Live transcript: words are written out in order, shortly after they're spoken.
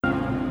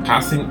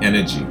Passing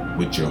Energy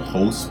with your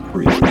host,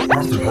 Priest.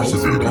 With your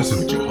host,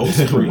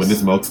 Priest. When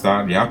this smoke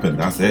starts yapping,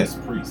 that's it.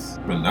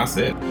 And that's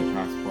it.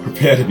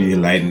 Prepare to be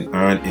enlightened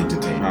and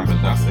entertained.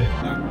 And that's it.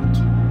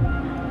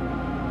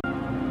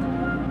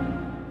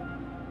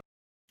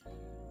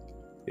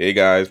 Hey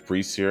guys,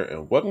 Priest here,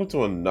 and welcome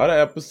to another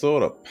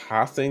episode of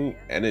Passing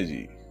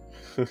Energy.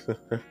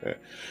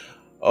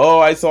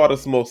 Oh, I saw the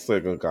smoke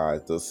signal,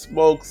 guys. The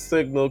smoke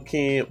signal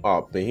came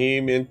up.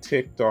 Bahamian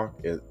TikTok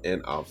is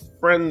in a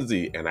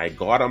frenzy, and I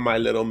got on my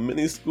little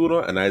mini scooter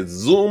and I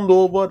zoomed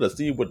over to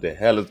see what the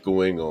hell is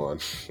going on.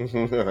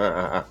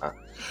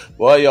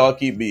 Boy, y'all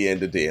keep me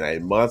entertained. I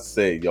must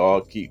say,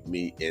 y'all keep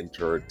me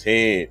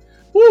entertained.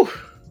 Whew.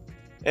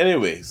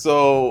 Anyway,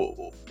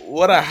 so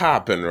what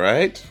happened,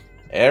 right?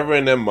 Every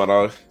and their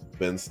mother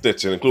been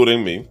stitching,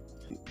 including me.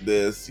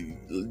 This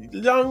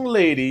young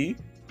lady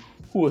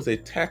who is a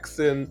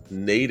Texan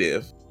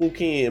native who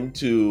came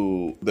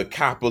to the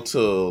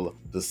capital,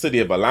 the city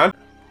of Atlantis.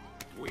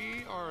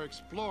 We are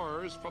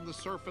explorers from the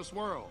surface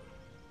world.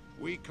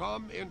 We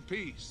come in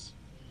peace.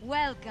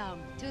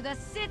 Welcome to the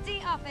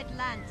city of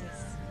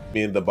Atlantis.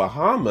 In the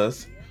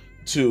Bahamas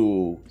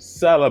to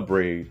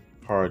celebrate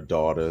her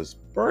daughter's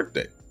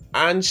birthday.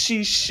 And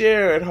she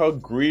shared her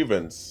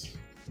grievance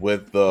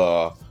with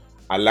the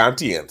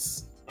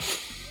Atlanteans.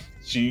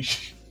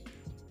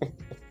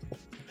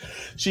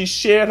 She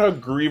shared her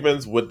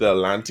grievance with the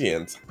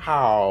Atlanteans,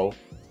 how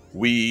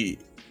we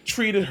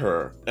treated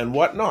her and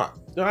whatnot.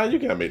 Nah, you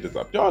can't make this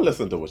up. Y'all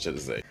listen to what she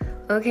say.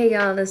 Okay,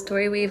 y'all, the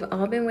story we've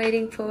all been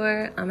waiting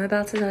for. I'm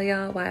about to tell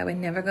y'all why I would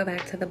never go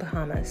back to the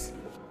Bahamas.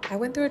 I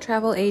went through a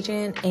travel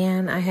agent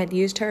and I had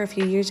used her a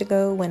few years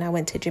ago when I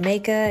went to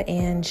Jamaica,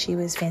 and she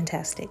was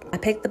fantastic. I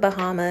picked the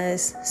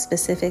Bahamas,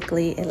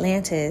 specifically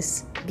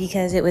Atlantis,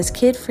 because it was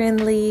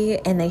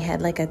kid-friendly and they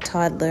had like a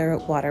toddler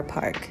water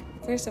park.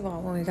 First of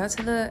all, when we got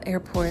to the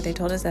airport, they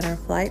told us that our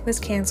flight was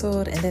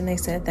canceled, and then they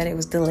said that it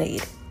was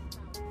delayed.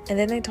 And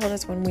then they told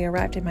us when we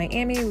arrived in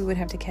Miami, we would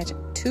have to catch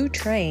 2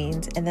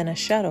 trains and then a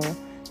shuttle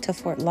to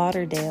Fort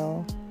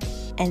Lauderdale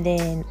and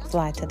then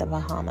fly to the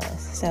Bahamas.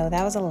 So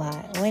that was a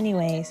lot. Well,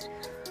 anyways,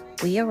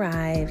 we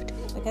arrived.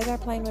 Because our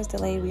plane was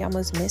delayed, we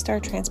almost missed our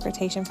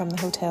transportation from the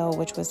hotel,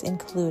 which was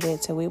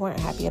included, so we weren't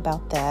happy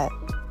about that.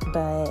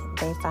 But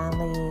they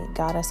finally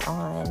got us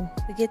on.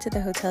 We get to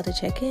the hotel to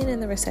check in,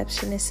 and the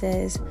receptionist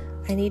says,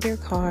 "I need your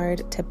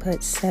card to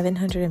put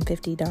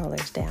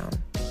 $750 down."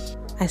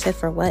 I said,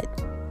 "For what?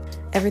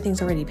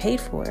 Everything's already paid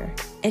for."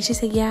 And she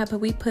said, "Yeah, but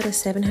we put a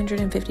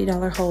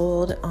 $750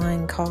 hold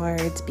on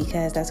cards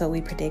because that's what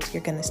we predict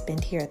you're going to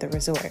spend here at the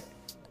resort."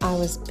 I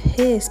was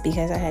pissed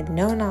because I had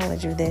no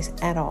knowledge of this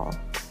at all.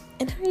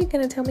 And how are you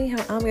going to tell me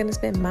how I'm going to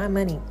spend my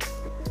money?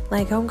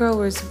 Like, homegirl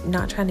was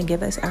not trying to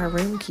give us our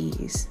room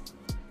keys,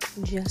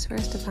 just for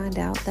us to find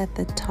out that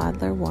the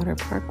toddler water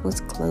park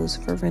was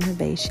closed for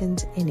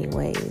renovations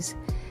anyways,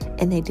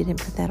 and they didn't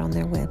put that on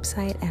their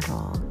website at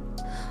all.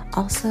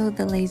 Also,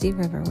 the lazy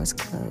river was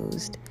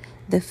closed.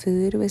 The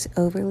food was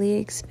overly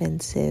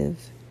expensive.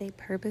 They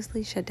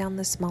purposely shut down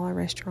the smaller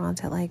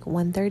restaurants at like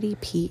 1:30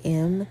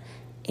 p.m.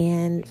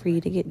 and for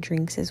you to get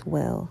drinks as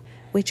well,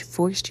 which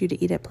forced you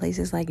to eat at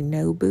places like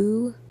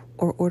Nobu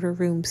or order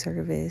room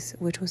service,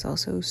 which was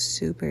also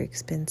super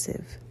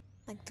expensive.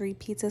 Like 3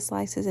 pizza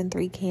slices and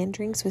 3 canned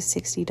drinks was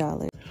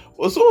 $60.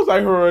 Well, as soon as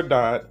I heard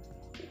that,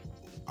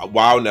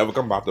 wow, never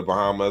come back to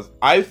Bahamas,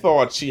 I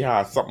thought she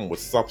had something with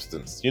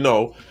substance. You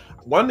know,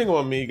 one thing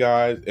on me,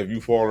 guys, if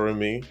you following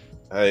me,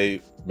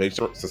 hey, make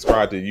sure to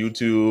subscribe to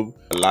YouTube,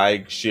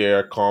 like,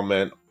 share,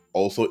 comment,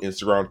 also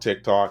Instagram,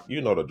 TikTok, you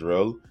know the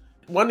drill.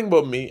 One thing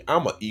about me,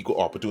 I'm an equal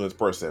opportunist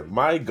person.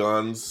 My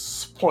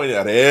guns point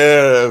at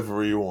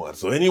everyone,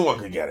 so anyone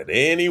can get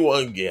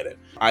it.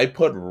 I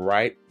put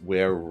right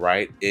where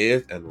right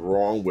is and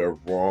wrong where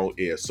wrong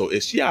is. So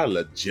is she a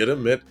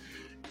legitimate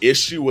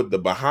issue with the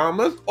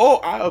Bahamas? Oh,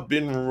 I have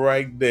been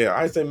right there.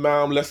 I said,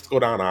 "Ma'am, let's go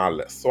down our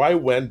list." So I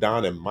went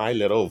down in my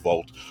little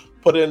vault,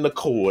 put in the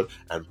code,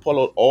 and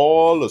pull out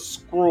all the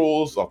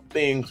scrolls of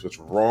things which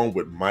wrong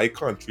with my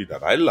country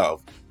that I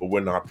love, but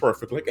we're not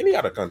perfect like any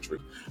other country.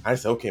 I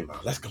said, "Okay, man,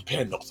 let's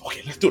compare notes.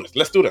 Okay, let's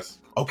do this.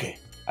 Okay."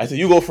 I said,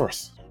 "You go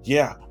first."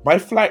 "Yeah, my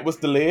flight was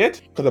delayed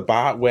because of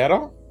bad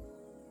weather."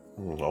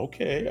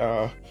 Okay,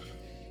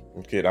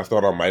 that's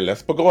not on my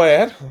list, but go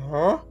ahead.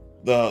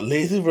 The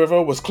lazy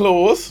river was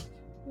closed.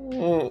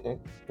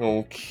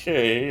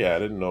 Okay, I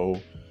didn't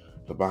know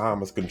the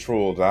Bahamas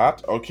controlled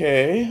that.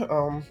 Okay,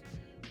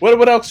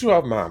 what else you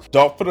have, ma'am?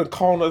 Dolphin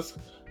encounters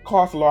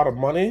cost a lot of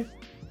money.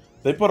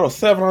 They put a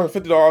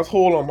 $750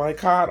 hold on my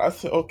card." I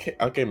said,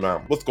 okay,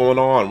 ma'am, what's going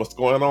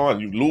on?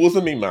 You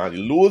losing me, man.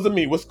 You losing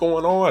me. What's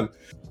going on?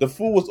 The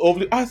food was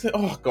overly. I said,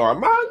 "Oh, God,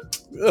 man."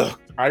 Ugh.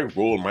 I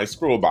rolled my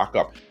scroll back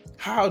up.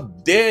 How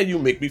dare you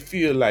make me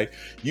feel like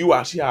you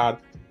actually had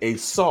a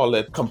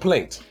solid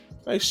complaint?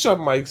 I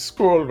shoved my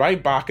scroll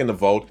right back in the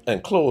vault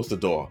and closed the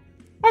door.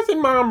 I said,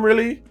 "Mom,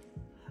 really?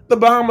 The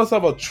Bahamas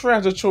have a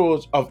treasure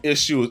trove of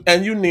issues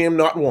and you name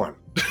not one."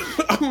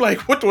 I'm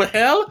like, what the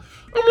hell?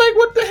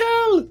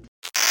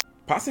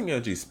 Passing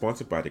Energy is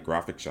sponsored by The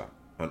Graphic Shop,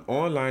 an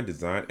online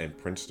design and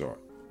print store.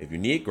 If you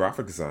need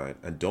graphic design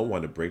and don't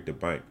want to break the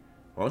bank,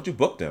 why don't you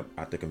book them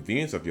at the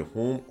convenience of your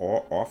home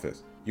or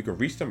office? You can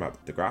reach them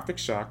at The Graphic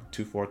Shack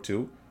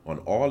 242 on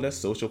all their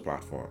social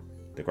platforms.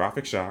 The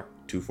Graphic Shack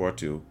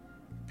 242.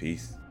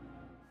 Peace.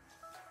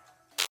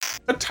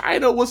 The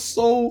title was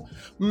so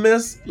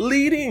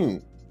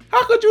misleading.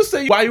 How could you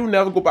say why you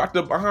never go back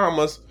to the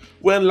Bahamas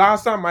when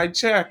last time I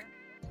checked,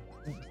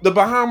 the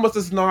Bahamas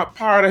is not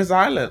Paradise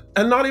Island,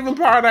 and not even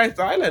Paradise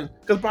Island,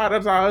 because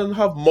Paradise Island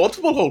have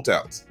multiple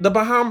hotels. The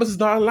Bahamas is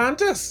not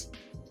Atlantis.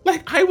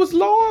 Like, I was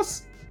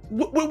lost.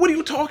 What are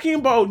you talking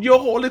about? Your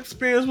whole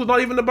experience was not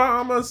even the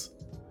Bahamas.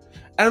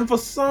 And for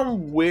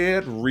some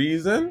weird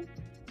reason,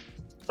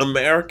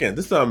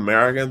 this is an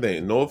American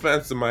thing. No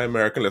offense to my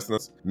American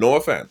listeners, no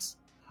offense.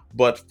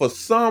 But for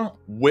some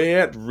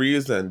weird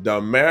reason, the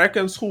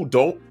Americans who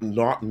don't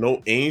not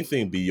know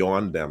anything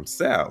beyond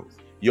themselves,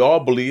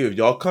 y'all believe if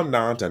y'all come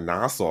down to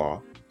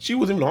Nassau, she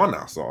wasn't even on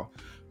Nassau.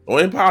 The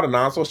only part of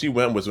Nassau she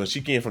went was when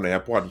she came from the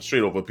airport and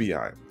straight over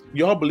PI.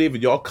 Y'all believe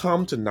if y'all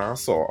come to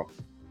Nassau,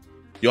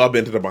 y'all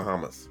been to the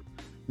Bahamas.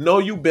 No,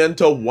 you've been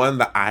to one of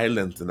the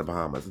islands in the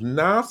Bahamas.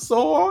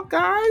 Nassau,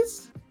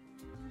 guys?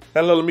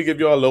 Hello, let me give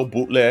you a little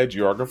bootleg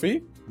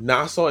geography.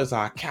 Nassau is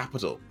our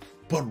capital,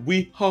 but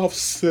we have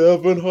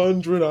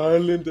 700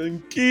 islands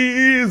and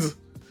keys.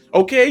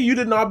 Okay, you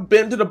did not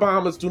been to the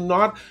Bahamas. Do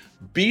not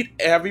beat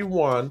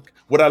everyone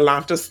with a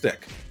lantern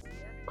stick.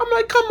 I'm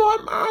like, come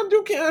on, man,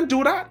 you can't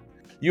do that.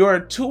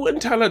 You're too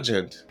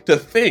intelligent to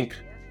think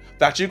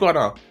that you're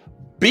gonna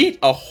beat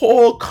a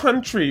whole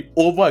country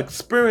over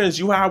experience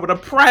you have with a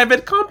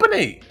private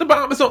company. The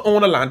Bahamas don't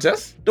own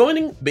Atlantis. The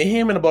only thing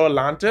Bahamian about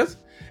Atlantis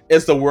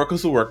is the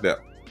workers who work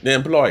there, the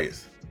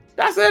employees.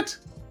 That's it.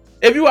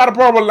 If you had a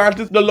problem with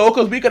Atlantis, the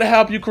locals, we could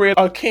help you create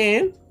a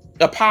cane,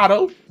 a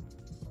paddle.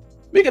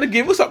 We could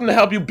give you something to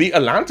help you beat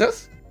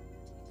Atlantis.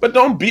 But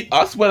don't beat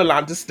us with a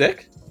lantern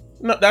stick.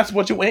 No, that's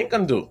what you ain't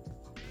gonna do.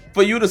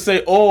 For you to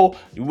say, oh,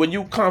 when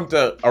you come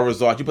to a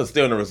resort, you put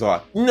stay in a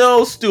resort.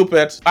 No,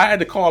 stupid. I had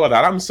to call it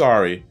that. I'm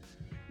sorry.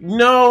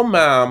 No,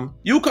 ma'am.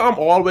 You come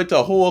all the way to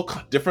a whole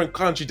different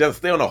country just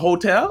stay on a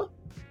hotel?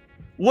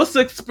 What's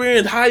the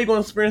experience? How are you going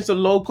to experience the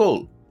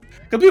local?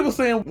 Because people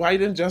saying, why you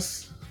didn't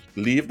just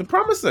leave the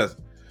premises?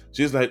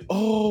 She's like,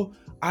 oh,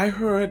 I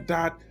heard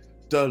that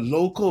the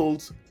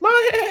locals,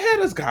 my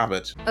head is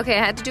garbage. Okay,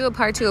 I had to do a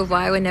part 2 of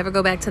why I would never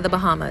go back to the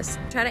Bahamas.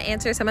 Try to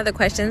answer some of the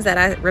questions that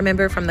I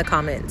remember from the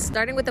comments.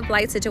 Starting with the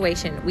flight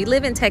situation. We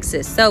live in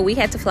Texas, so we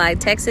had to fly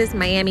Texas,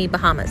 Miami,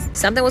 Bahamas.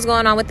 Something was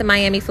going on with the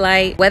Miami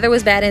flight. Weather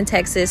was bad in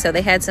Texas, so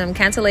they had some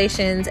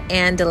cancellations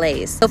and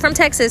delays. So from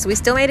Texas, we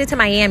still made it to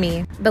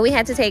Miami, but we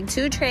had to take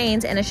 2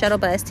 trains and a shuttle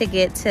bus to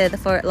get to the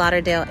Fort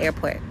Lauderdale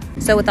airport.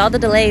 So with all the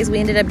delays, we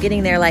ended up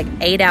getting there like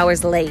 8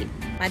 hours late.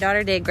 My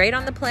daughter did great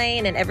on the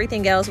plane and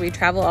everything else. We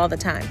travel all the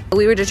time.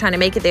 We were just trying to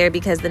make it there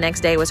because the next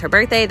day was her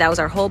birthday. That was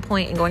our whole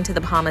point in going to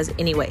the Bahamas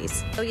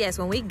anyways. So yes,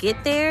 when we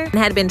get there and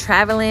had been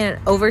traveling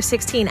over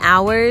 16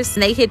 hours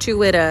and they hit you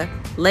with a,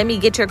 let me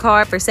get your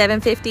card for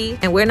 $750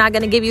 and we're not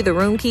going to give you the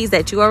room keys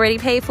that you already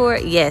paid for,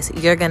 yes,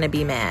 you're going to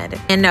be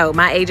mad. And no,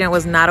 my agent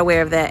was not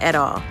aware of that at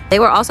all. They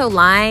were also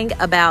lying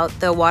about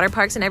the water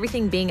parks and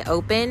everything being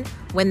open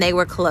when they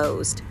were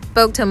closed.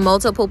 Spoke to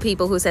multiple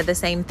people who said the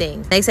same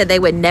thing. They said they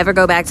would never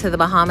go back to the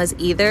Bahamas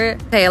either.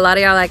 Okay, a lot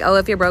of y'all are like, oh,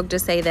 if you're broke,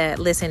 just say that.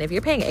 Listen, if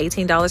you're paying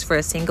 $18 for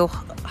a single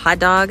hot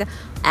dog,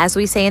 as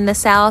we say in the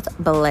South,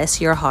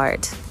 bless your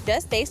heart.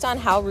 Just based on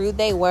how rude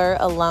they were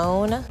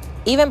alone,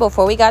 even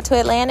before we got to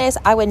Atlantis,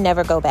 I would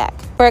never go back.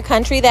 For a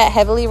country that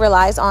heavily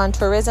relies on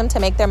tourism to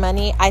make their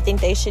money, I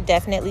think they should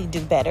definitely do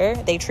better.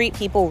 They treat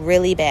people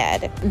really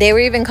bad. They were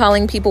even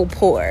calling people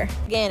poor.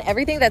 Again,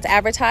 everything that's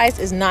advertised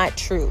is not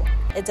true.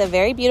 It's a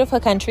very beautiful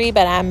country,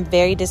 but I'm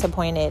very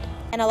disappointed.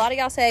 And a lot of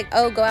y'all say,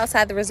 oh, go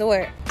outside the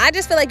resort. I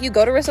just feel like you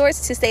go to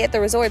resorts to stay at the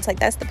resorts. Like,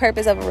 that's the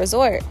purpose of a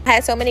resort. I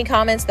had so many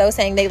comments, though,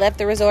 saying they left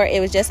the resort. It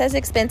was just as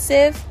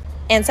expensive.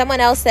 And someone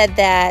else said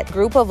that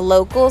group of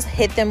locals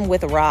hit them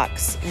with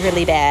rocks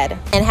really bad.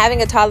 And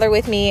having a toddler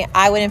with me,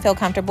 I wouldn't feel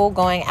comfortable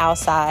going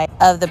outside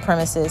of the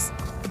premises.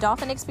 The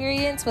dolphin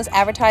experience was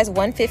advertised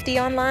 $150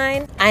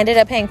 online. I ended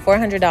up paying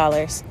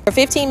 $400 for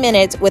 15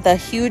 minutes with a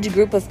huge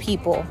group of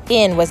people.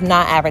 In was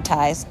not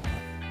advertised.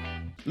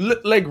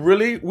 Like,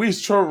 really? We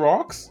throw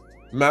rocks?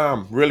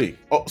 Ma'am, really?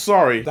 Oh,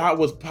 sorry. That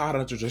was part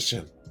of the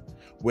tradition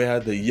where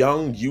the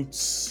young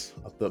youths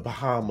of the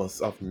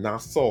Bahamas, of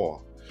Nassau,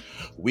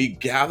 we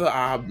gather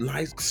our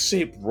nice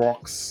shaped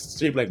rocks,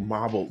 shaped like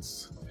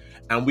marbles,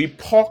 and we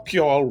poke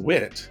y'all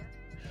with it.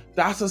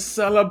 That's a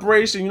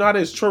celebration. You know how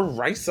they throw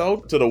rice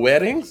out to the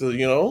weddings? So,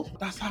 you know,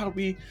 that's how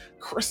we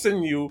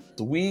christen you.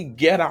 We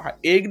get our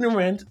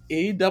ignorant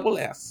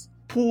ASS,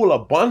 pull a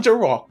bunch of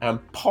rock and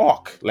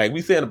poke. Like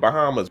we say in the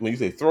Bahamas, when you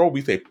say throw,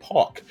 we say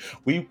poke.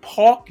 We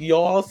poke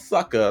y'all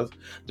suckers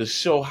to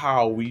show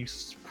how we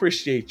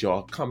appreciate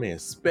y'all coming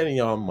and spending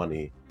y'all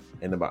money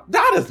in the Bahamas.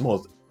 That is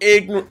most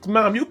ignorant.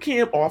 Mom, you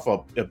came off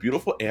a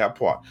beautiful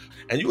airport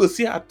and you will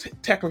see how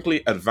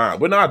technically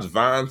advanced. We're not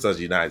advanced as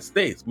the United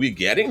States. We're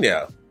getting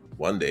there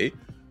one day.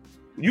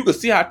 You can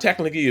see how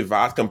technically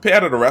advanced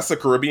compared to the rest of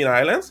the Caribbean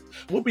islands.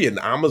 We'll be in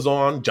the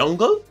Amazon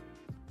jungle.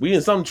 We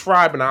in some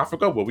tribe in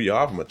Africa. Well, we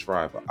are from a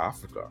tribe of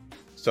Africa.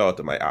 Shout out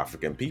to my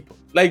African people.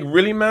 Like,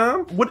 really,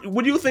 ma'am? What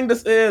do you think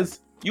this is?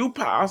 You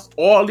passed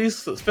all these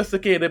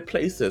sophisticated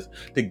places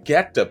to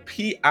get to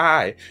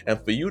PI, and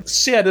for you to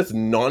share this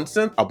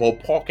nonsense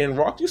about pork and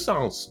rock, you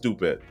sound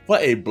stupid. For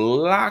a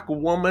black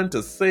woman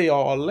to say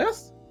all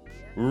this?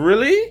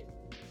 Really?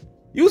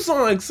 You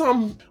sound like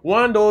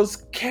one of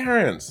those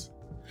Karens.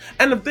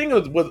 And the thing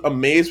that was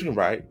amazed me,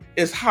 right,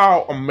 is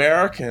how some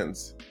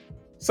Americans,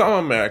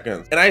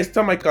 and I used to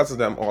tell my cousins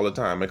them all the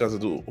time, my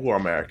cousins who are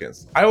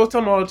Americans. I always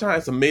tell them all the time,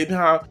 it's amazing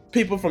how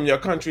people from your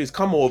countries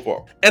come over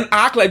and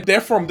act like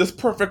they're from this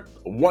perfect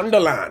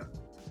wonderland.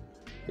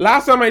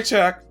 Last time I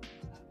checked,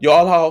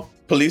 y'all have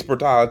police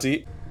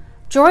brutality.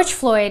 George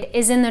Floyd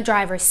is in the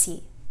driver's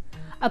seat.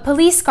 A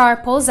police car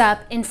pulls up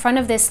in front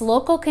of this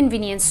local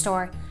convenience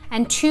store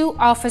and 2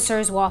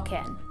 officers walk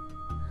in.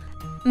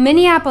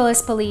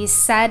 Minneapolis police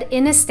said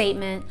in a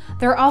statement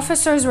their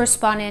officers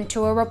responded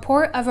to a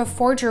report of a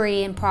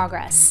forgery in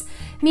progress,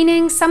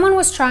 meaning someone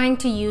was trying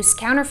to use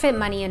counterfeit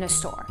money in a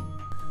store.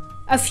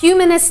 A few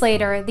minutes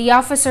later, the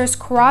officers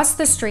crossed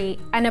the street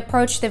and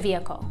approached the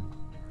vehicle.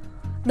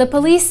 The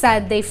police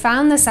said they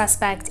found the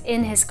suspect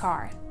in his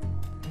car.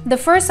 The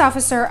first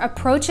officer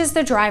approaches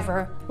the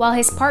driver while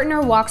his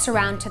partner walks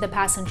around to the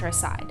passenger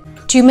side.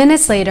 2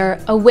 minutes later,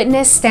 a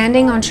witness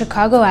standing on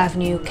Chicago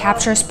Avenue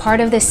captures part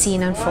of the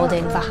scene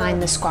unfolding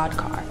behind the squad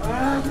car.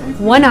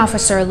 One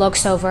officer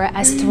looks over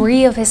as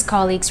 3 of his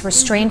colleagues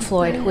restrain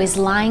Floyd, who is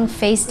lying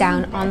face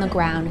down on the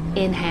ground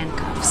in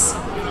handcuffs.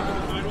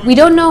 We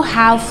don't know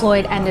how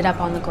Floyd ended up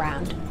on the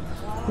ground.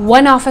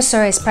 One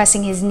officer is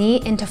pressing his knee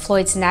into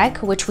Floyd's neck,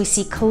 which we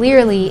see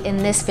clearly in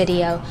this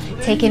video,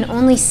 taken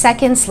only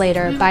seconds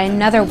later by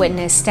another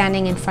witness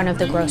standing in front of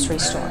the grocery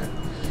store.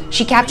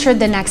 She captured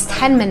the next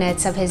 10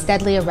 minutes of his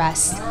deadly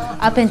arrest,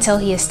 up until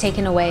he is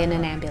taken away in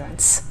an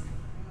ambulance.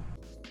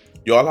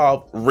 Y'all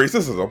have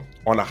racism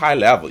on a high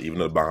level, even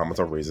though the Bahamas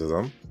are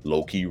racism,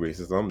 low-key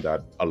racism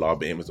that a lot of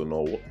Bahamas don't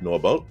know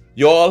about.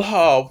 Y'all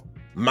have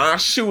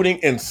mass shooting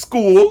in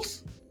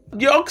schools.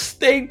 Your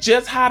state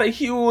just had a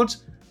huge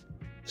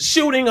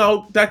shooting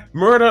out that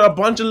murdered a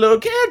bunch of little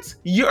kids.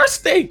 Your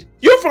state.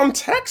 You're from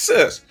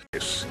Texas.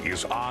 This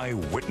is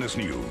Eyewitness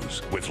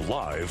News with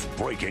live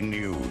breaking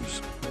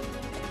news.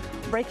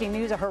 Breaking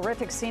news, a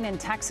horrific scene in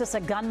Texas.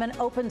 A gunman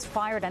opens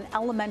fire at an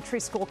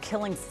elementary school,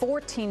 killing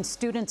 14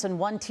 students and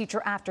 1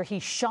 teacher after he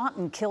shot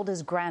and killed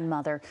his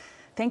grandmother.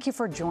 Thank you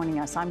for joining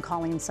us. I'm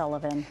Colleen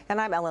Sullivan.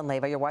 And I'm Ellen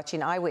Leyva. You're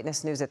watching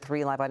Eyewitness News at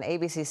 3 live on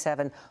ABC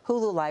 7,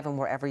 Hulu Live, and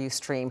wherever you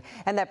stream.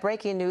 And that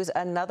breaking news,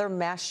 another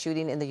mass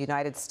shooting in the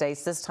United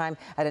States, this time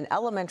at an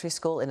elementary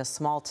school in a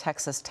small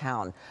Texas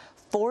town.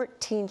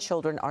 14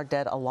 children are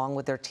dead along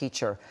with their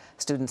teacher.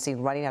 Students seen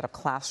running out of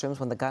classrooms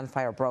when the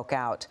gunfire broke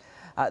out.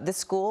 This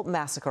school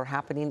massacre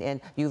happening in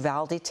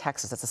Uvalde,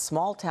 Texas. It's a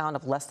small town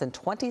of less than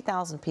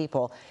 20,000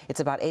 people.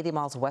 It's about 80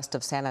 miles west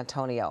of San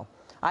Antonio.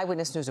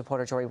 Eyewitness News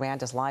reporter Jory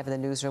Rand is live in the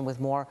newsroom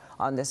with more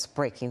on this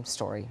breaking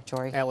story.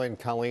 Jory. Ellen,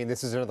 Colleen,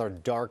 this is another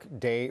dark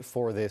day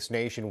for this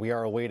nation. We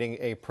are awaiting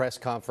a press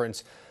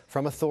conference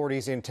from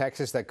authorities in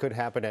Texas that could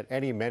happen at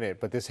any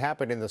minute. But this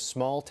happened in the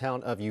small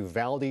town of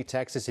Uvalde,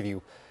 Texas. If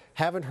you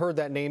haven't heard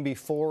that name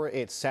before,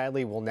 it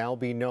sadly will now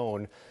be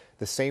known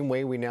the same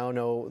way we now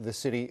know the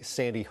city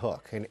Sandy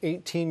Hook. An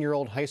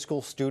 18-year-old high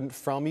school student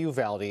from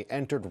Uvalde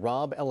entered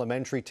Robb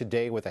Elementary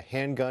today with a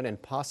handgun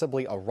and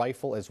possibly a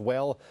rifle as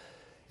well,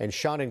 and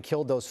shot and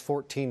killed those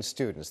 14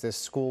 students. This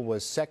school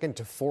was 2nd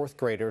to 4th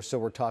graders, so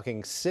we're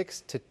talking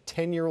 6 to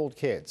 10-year-old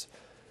kids.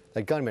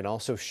 The gunman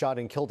also shot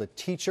and killed a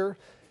teacher,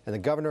 and the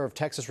governor of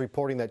Texas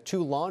reporting that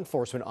 2 law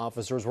enforcement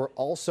officers were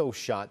also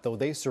shot, though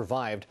they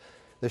survived.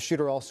 The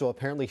shooter also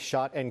apparently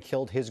shot and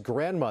killed his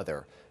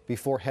grandmother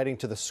before heading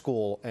to the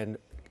school and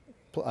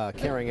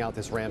carrying out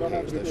this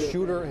rampage. The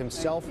shooter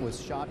himself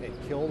was shot and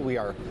killed. We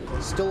are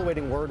still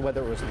awaiting word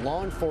whether it was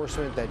law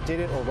enforcement that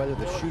did it or whether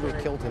the shooter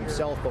killed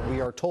himself, but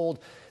we are told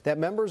that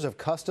members of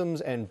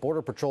Customs and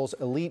Border Patrol's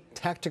elite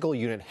tactical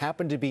unit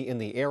happened to be in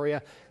the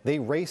area. They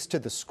raced to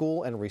the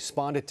school and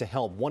responded to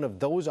help. One of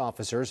those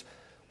officers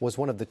was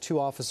one of the 2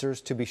 officers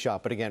to be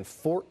shot. But again,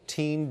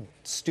 14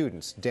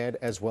 students dead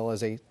as well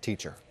as a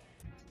teacher.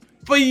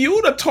 For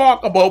you to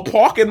talk about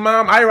porking,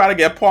 Mom, I'd rather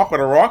get pork with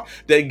a rock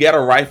than get a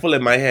rifle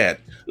in my head.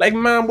 Like,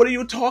 Mom, what are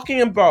you talking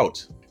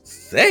about?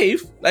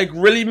 Safe? Like,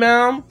 really,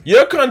 Ma'am?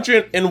 Your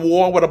country in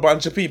war with a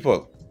bunch of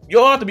people. You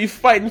ought to be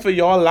fighting for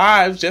your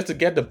lives just to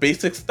get the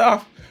basic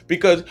stuff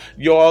because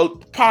your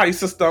party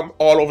system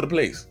all over the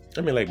place.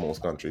 I mean, like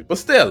most countries. But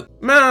still,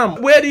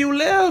 Ma'am, where do you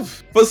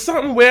live? For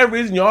some weird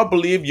reason, y'all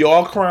believe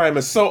your crime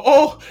is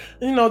so,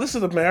 this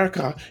is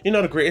America.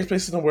 The greatest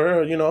place in the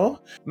world,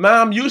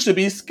 Ma'am, you should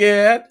be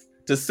scared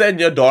to send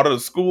your daughter to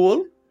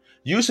school.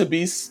 You should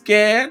be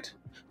scared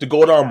to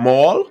go to a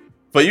mall.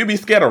 For you be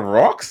scared of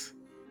rocks?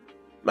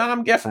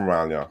 Ma'am, get from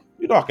around y'all.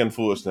 You're talking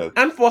foolishness.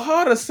 And for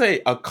her to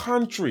say a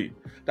country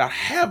that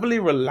heavily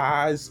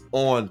relies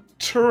on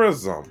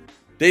tourism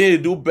They need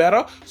to do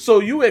better. So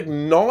you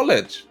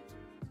acknowledge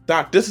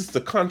that this is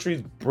the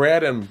country's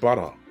bread and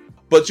butter,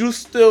 but you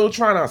still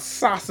trying to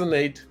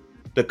assassinate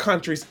the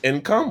country's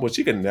income, which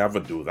you can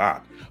never do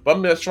that. But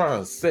I'm just trying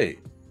to say,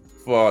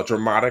 for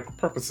dramatic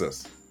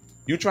purposes,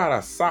 you try to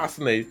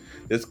assassinate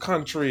this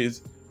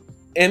country's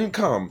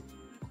income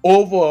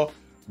over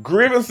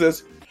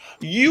grievances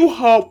you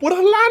help with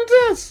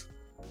Atlantis.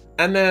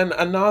 And then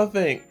another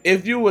thing,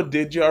 if you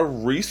did your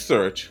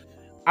research,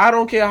 I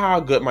don't care how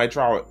good my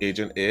travel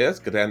agent is,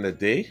 because at the end of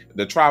the day,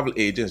 the travel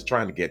agent is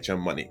trying to get your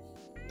money.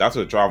 That's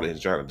what the travel agent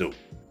is trying to do.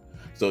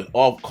 So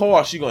of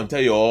course she's gonna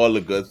tell you all the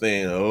good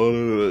things.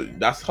 Oh,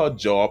 that's her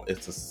job,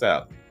 is to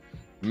sell.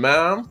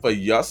 Ma'am, for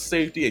your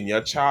safety and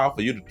your child,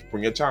 for you to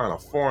bring your child in a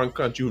foreign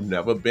country you've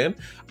never been,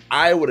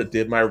 I would have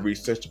did my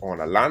research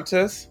on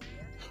Atlantis,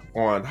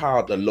 on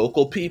how the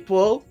local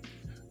people,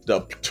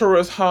 the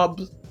tourist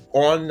hubs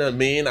on the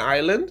main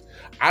island.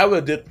 I would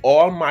have did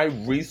all my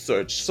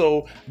research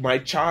so my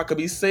child could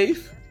be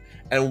safe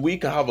and we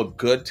could have a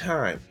good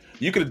time.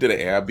 You could have did an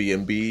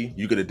Airbnb,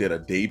 you could have did a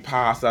day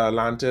pass at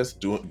Atlantis,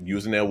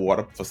 using their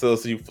water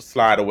facility for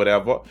slide or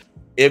whatever.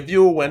 If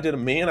you went to the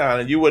main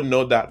island, you would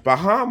know that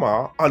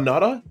Bahamas,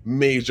 another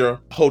major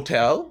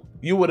hotel,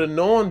 you would have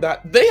known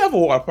that they have a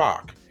water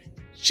park.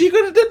 She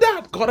could have did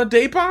that, got a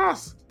day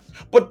pass.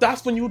 But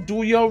that's when you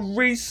do your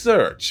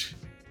research,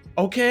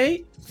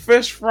 okay?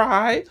 Fish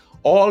fry,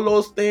 all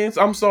those things.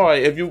 I'm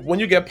sorry, when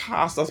you get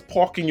past us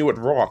poking you with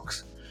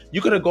rocks, you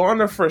could have gone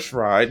to Fish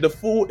Fry. The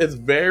food is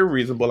very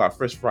reasonable at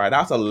Fish Fry.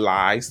 That's a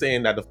lie,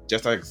 saying that it's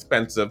just as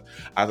expensive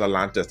as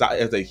Atlantis. That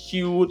is a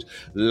huge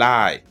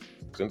lie.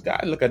 Guys,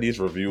 look at these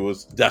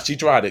reviews that she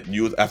tried to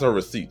use as her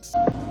receipts.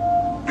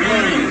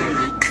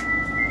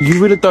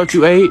 You really thought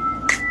you ate?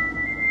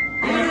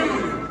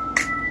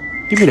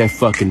 Give me that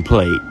fucking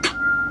plate.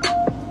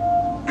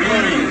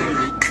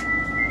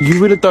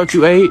 You really thought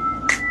you ate?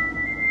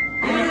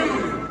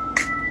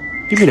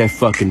 Give me that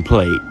fucking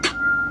plate.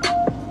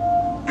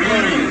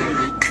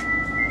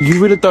 You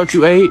really thought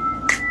you ate?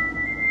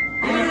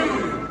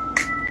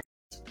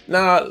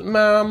 Now,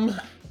 ma'am,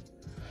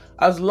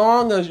 as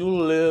long as you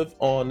live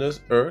on this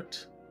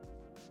earth,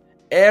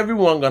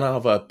 everyone gonna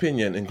have an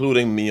opinion,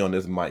 including me on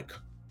this mic.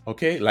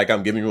 Okay? Like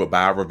I'm giving you a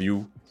bad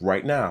review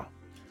right now.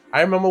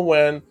 I remember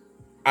when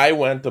I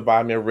went to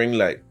buy me a ring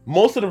light.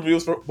 Most of the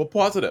reviews were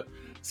positive.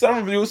 Some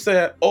reviews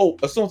said, oh,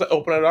 as soon as I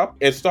open it up,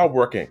 it stopped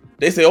working.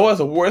 They say, oh, it's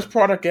the worst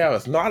product ever.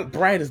 It's not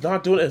bright, it's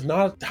not doing it, it's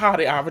not how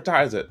they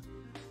advertise it.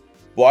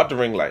 Bought the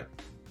ring light.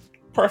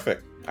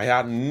 Perfect. I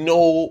had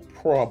no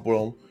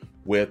problem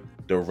with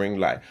the ring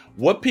light.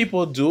 What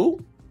people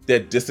do, they're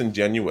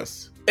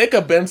disingenuous. It could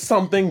have been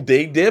something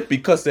they did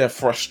because they're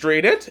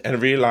frustrated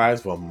and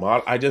realize,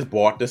 well, I just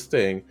bought this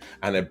thing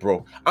and it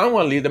broke. I'm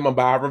gonna leave them a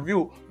bad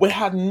review, which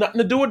had nothing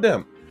to do with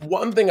them.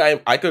 One thing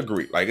I could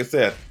agree, like I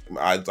said,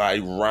 I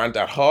rant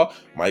at her,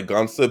 my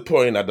gun still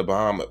pointing at the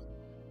Bahamas.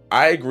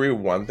 I agree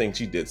with one thing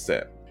she did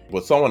say.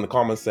 But someone in the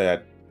comments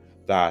said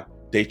that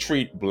they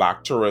treat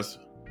black tourists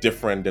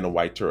different than a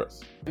white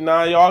tourist.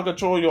 Now y'all can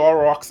throw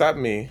your rocks at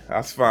me.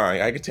 That's fine.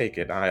 I could take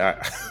it. I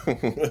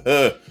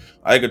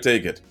could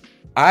take it.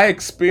 I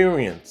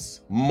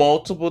experienced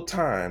multiple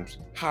times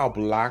how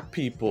black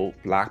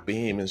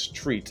Bahamians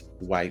treat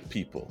white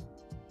people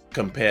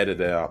compared to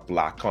their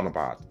black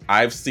counterparts.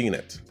 I've seen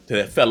it to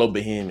their fellow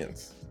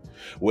Bahamians,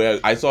 where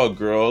I saw a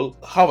girl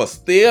have a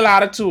stale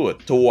attitude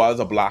towards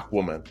a black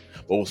woman,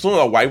 but as soon as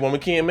a white woman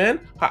came in,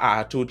 her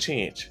attitude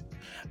changed.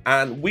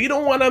 And we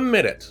don't want to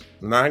admit it.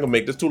 And I ain't gonna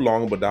make this too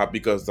long about that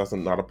because that's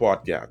another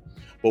podcast.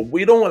 But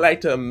we don't like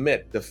to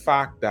admit the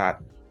fact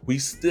that we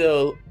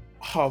still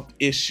have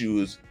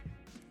issues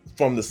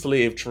from the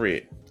slave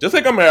trade. Just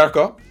like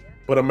America,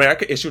 but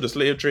America issued the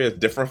slave trade is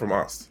different from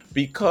us.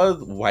 Because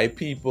white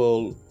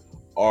people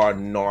are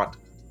not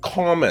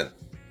common.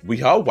 We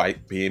have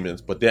white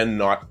Bahamians, but they're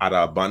not at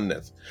our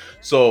abundance.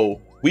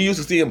 So we used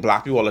to see in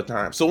black people all the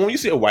time. So when you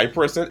see a white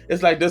person,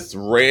 it's like this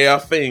rare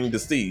thing to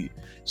see.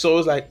 So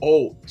it's like,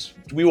 oh,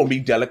 we won't be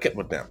delicate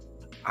with them.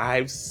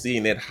 I've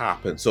seen it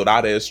happen. So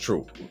that is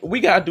true. We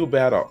gotta do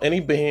better.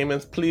 Any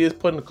Bahamians, please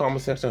put in the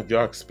comment section if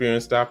y'all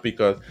experienced that,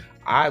 because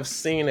I've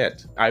seen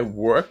it. I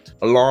worked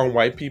along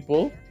white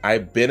people.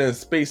 I've been in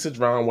spaces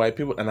around white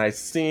people, and I've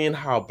seen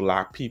how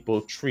black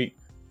people treat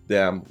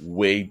them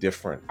way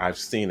different. I've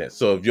seen it.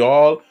 So if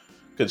y'all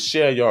could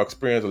share your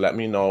experience and let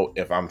me know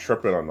if I'm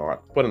tripping or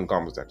not, put it in the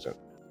comment section.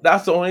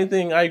 That's the only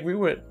thing I agree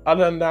with.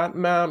 Other than that,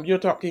 ma'am, you're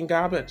talking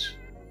garbage.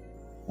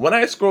 When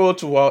I scrolled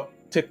to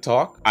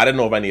TikTok, I didn't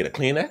know if I needed a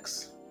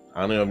Kleenex.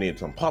 I don't know if I needed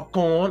some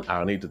popcorn.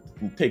 I need to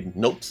take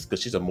notes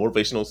because she's a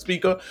motivational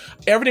speaker.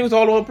 Everything was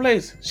all over the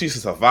place. She's a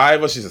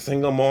survivor. She's a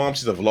single mom.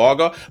 She's a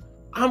vlogger.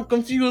 I'm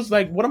confused.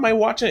 Like, what am I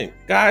watching?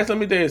 Guys, let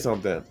me tell you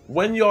something.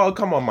 When y'all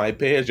come on my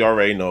page, you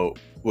already know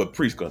what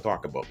Priest's gonna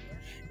talk about.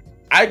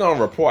 I gonna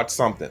report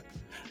something.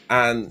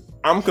 And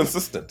I'm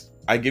consistent.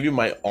 I give you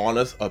my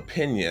honest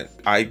opinion.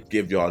 I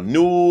give y'all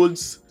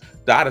nudes.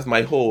 That is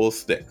my whole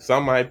stick.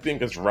 Some might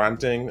think it's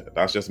ranting.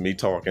 That's just me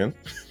talking.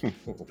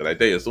 But I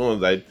tell you, as soon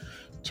as I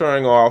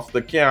turning off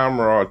the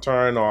camera or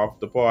turning off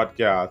the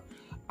podcast,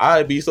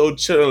 I'd be so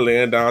chill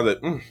laying down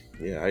that,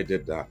 yeah, I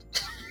did that.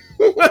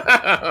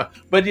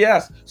 But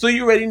yes, so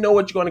you already know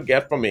what you're going to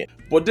get from me.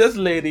 But this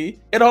lady,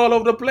 it all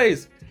over the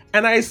place.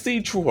 And I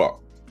see through her.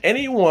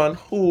 Anyone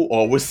who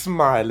always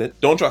smiling,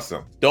 don't trust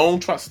them.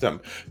 Don't trust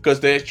them. Because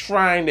they're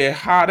trying their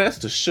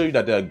hardest to show you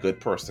that they're a good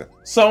person.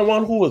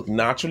 Someone who is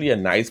naturally a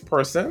nice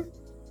person,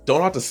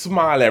 don't have to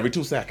smile every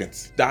 2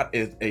 seconds. That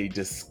is a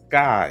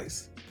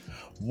disguise.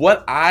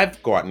 What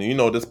I've gotten,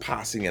 this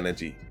passing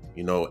energy.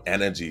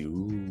 Energy.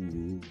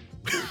 Ooh.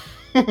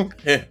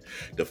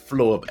 The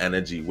flow of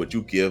energy, what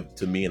you give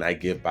to me and I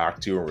give back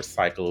to you and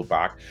recycle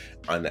back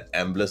on the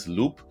endless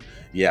loop.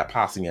 Yeah,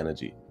 passing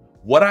energy.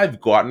 What I've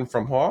gotten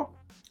from her,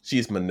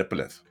 she's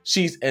manipulative.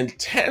 She's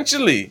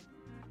intentionally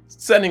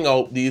sending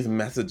out these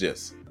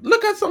messages.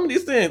 Look at some of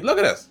these things. Look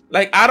at this.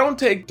 Like, I don't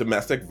take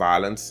domestic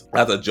violence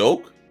as a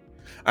joke.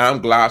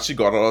 I'm glad she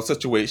got out of the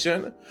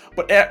situation.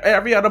 But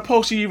every other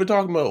post she even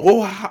talking about,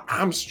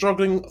 I'm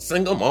struggling, a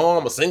single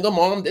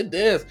mom did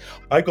this.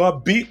 I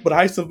got beat, but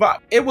I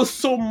survived. It was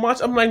so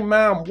much. I'm like,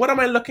 ma'am, what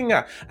am I looking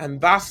at? And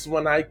that's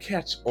when I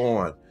catch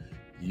on.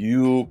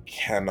 You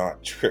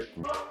cannot trick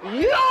me.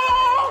 You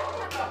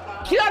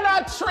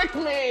cannot trick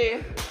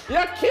me.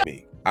 You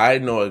can't. I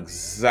know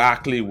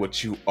exactly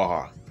what you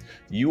are.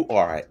 You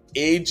are an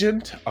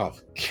agent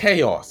of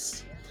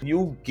chaos.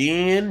 You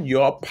gain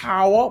your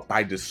power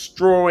by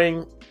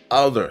destroying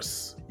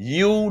others.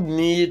 You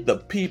need the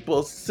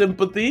people's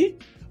sympathy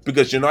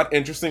because you're not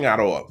interesting at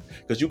all.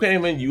 Because you can't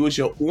even use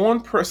your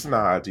own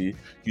personality.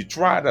 You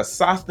try to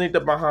assassinate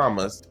the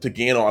Bahamas to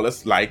gain all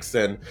this likes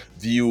and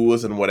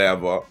views and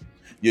whatever.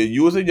 You're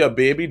using your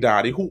baby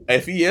daddy, who,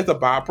 if he is a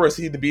bad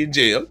person, he'd be in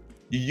jail.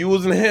 You're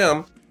using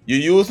him. You're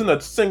using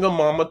a single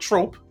mama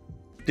trope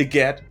to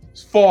get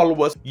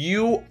followers.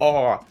 You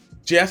are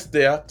just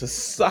there to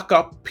suck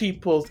up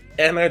people's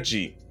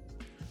energy,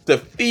 to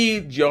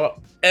feed your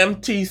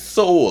empty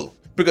soul.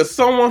 Because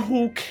someone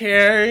who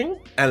caring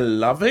and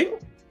loving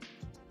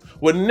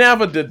would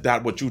never did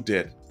that what you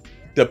did.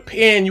 The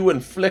pain you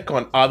inflict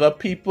on other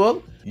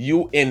people,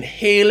 you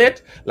inhale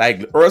it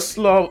like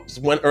Ursula,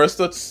 when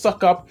Ursula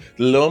suck up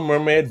the Little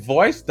Mermaid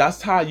voice.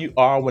 That's how you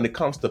are when it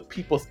comes to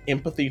people's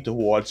empathy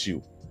towards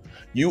you.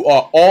 You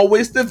are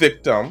always the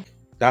victim.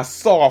 That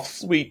soft,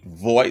 sweet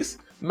voice.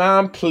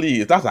 Man,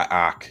 please, that's an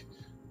act.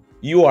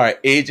 You are an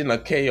agent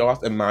of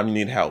chaos and man, you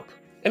need help.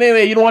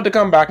 Anyway, you don't want to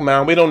come back,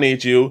 man. We don't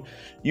need you.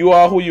 You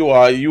are who you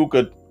are. You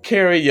could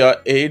carry your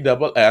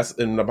ASS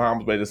in the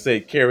Bahamas way to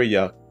say carry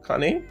your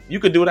honey. You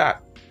could do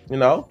that, You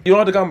don't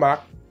have to come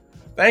back.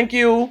 Thank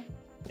you.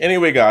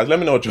 Anyway, guys, let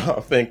me know what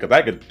y'all think, because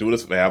I could do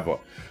this forever.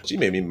 She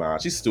made me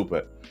mad. She's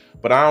stupid.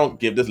 But I don't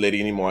give this lady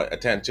any more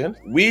attention.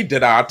 We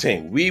did our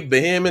thing. We,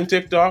 him and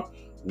TikTok,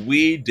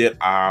 we did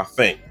our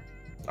thing.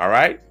 All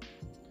right?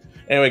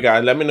 Anyway,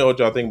 guys, let me know what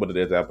y'all think about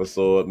today's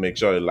episode. Make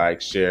sure you like,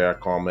 share,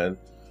 comment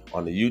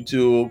on the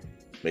YouTube.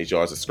 Make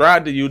sure you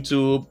subscribe to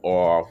YouTube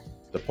or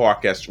the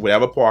podcast,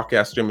 whatever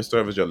podcast streaming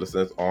service you're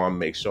listening on.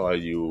 Make sure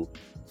you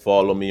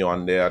follow me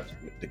on there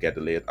to get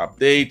the latest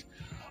update.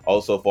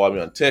 Also follow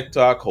me on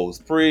TikTok,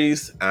 Host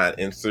Priest, and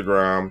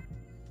Instagram,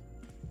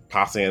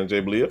 Passing Energy,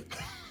 I believe.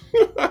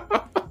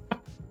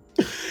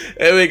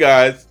 Anyway,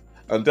 guys,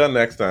 until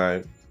next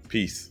time,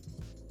 peace.